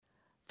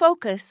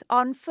focus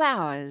on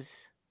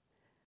flowers.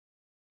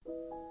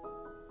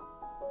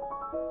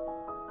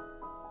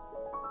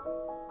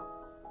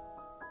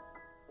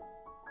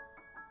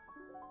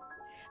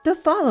 The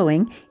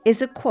following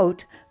is a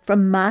quote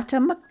from Martha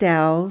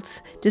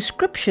McDowell's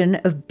description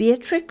of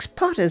Beatrix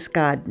Potter's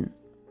garden.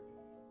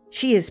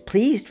 She is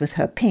pleased with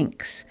her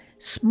pinks,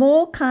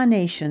 small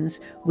carnations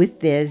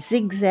with their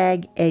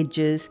zigzag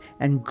edges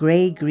and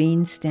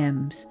grey-green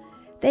stems.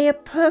 They are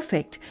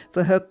perfect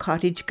for her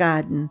cottage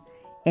garden,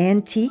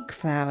 antique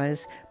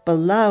flowers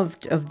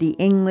beloved of the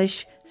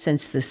English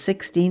since the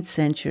 16th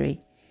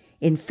century.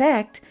 In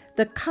fact,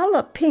 the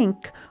color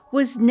pink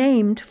was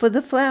named for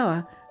the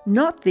flower,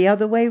 not the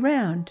other way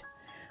round.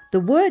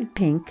 The word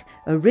pink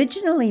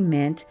originally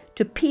meant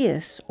to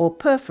pierce or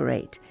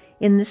perforate,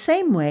 in the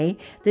same way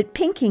that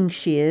pinking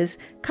shears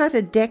cut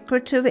a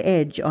decorative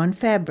edge on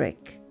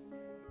fabric.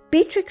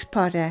 Beatrix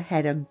Potter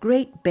had a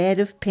great bed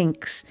of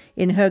pinks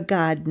in her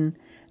garden,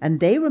 and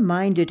they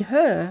reminded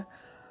her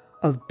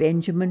of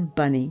Benjamin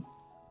Bunny.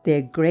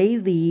 Their grey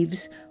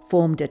leaves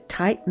formed a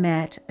tight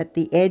mat at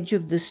the edge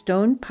of the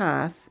stone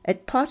path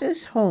at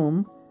Potter's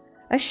home.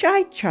 A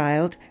shy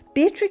child,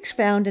 Beatrix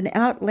found an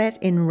outlet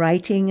in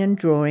writing and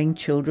drawing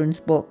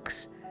children's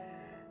books,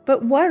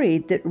 but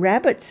worried that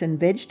rabbits and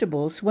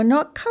vegetables were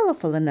not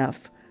colourful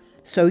enough,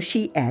 so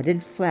she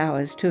added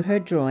flowers to her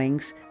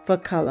drawings for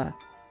colour.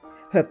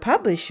 Her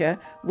publisher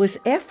was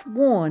F.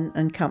 Warne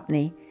and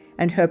Company,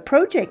 and her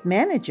project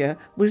manager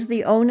was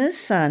the owner's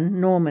son,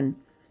 Norman.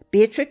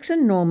 Beatrix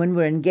and Norman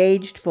were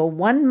engaged for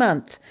 1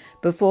 month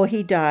before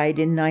he died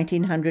in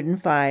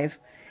 1905.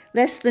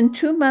 Less than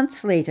 2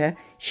 months later,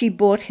 she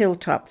bought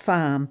Hilltop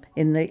Farm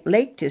in the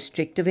Lake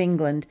District of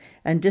England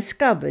and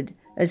discovered,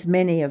 as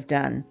many have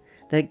done,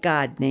 that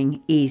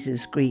gardening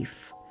eases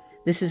grief.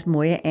 This is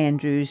Moya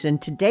Andrews,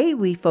 and today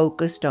we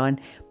focused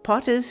on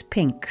Potter's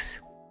Pinks.